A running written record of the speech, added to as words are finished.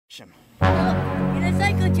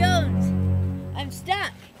Unicycle Jones, I'm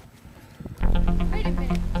stuck. Wait a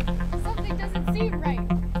minute. Something doesn't seem right.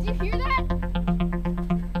 Do you hear that?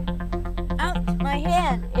 Ouch, my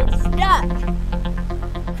hand, it's stuck.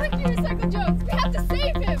 Quick, Unicycle Jones, we have to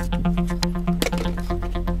save him.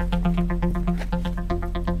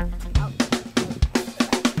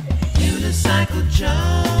 Unicycle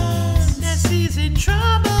Jones, Nessie's in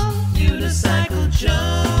trouble. Unicycle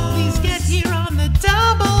Jones, please get here on the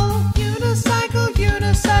double. Unicycle,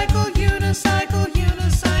 Unicycle, Unicycle,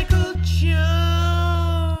 Unicycle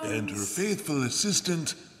Jones. And her faithful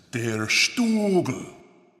assistant, der Stugel.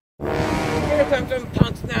 Here comes some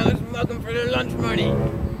punks now that's mugging for their lunch money.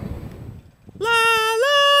 La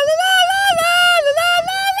la la la la la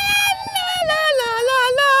la la la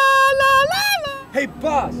la la la. Hey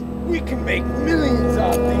boss, we can make millions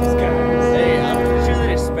off these guys. Hey, I'm sure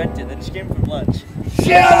they just spent it. They just came from lunch.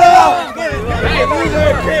 Shut up! Hey,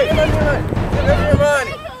 loser, kid! Give us your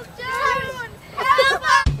money.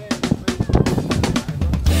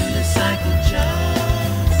 Unicycle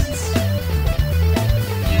Jones.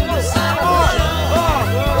 Unicycle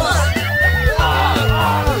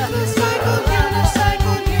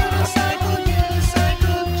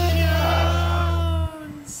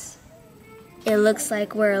Jones. It looks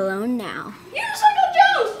like we're alone now. Unicycle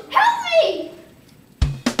Jones, help me!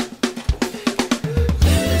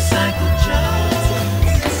 Unicycle Jones.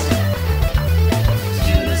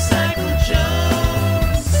 Unicycle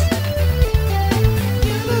Jones.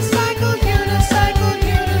 Unicycle, Unicycle,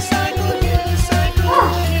 Unicycle, Unicycle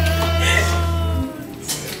Jones.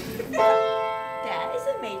 That is a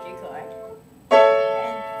major chord.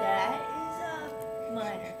 And that is a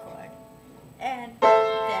minor chord. And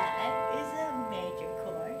that is a major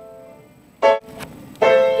chord.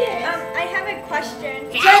 I have a question.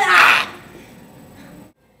 Shut up!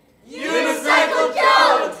 Unicycle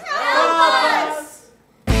Jones, help us!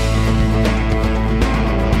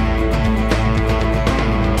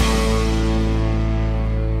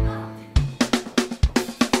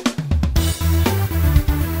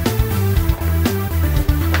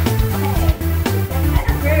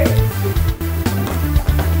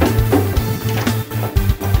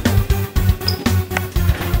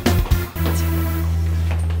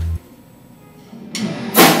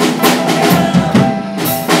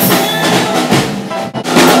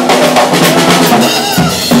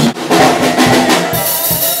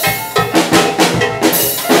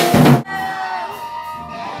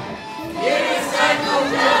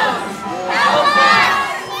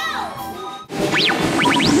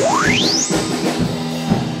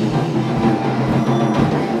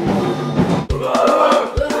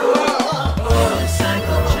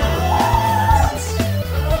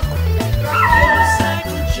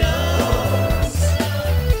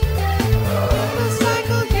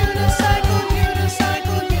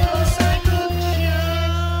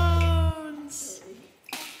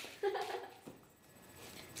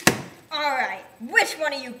 Alright, which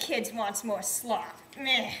one of you kids wants more slop?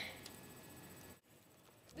 Meh.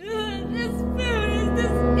 This food is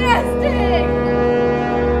disgusting!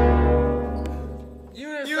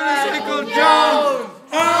 Unicycle Jones,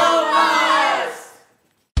 help us!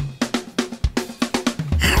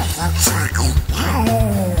 Unicycle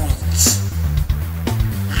Jones.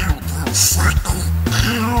 Unicycle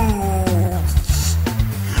Jones.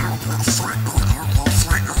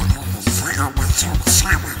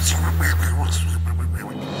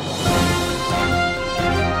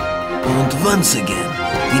 And once again,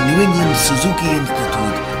 the New England Suzuki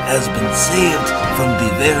Institute has been saved from the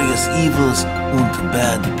various evils and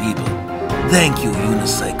bad people. Thank you,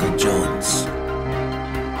 Unicycle Jones.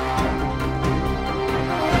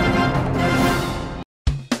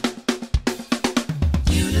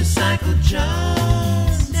 Unicycle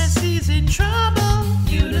Jones, Nessie's in trouble.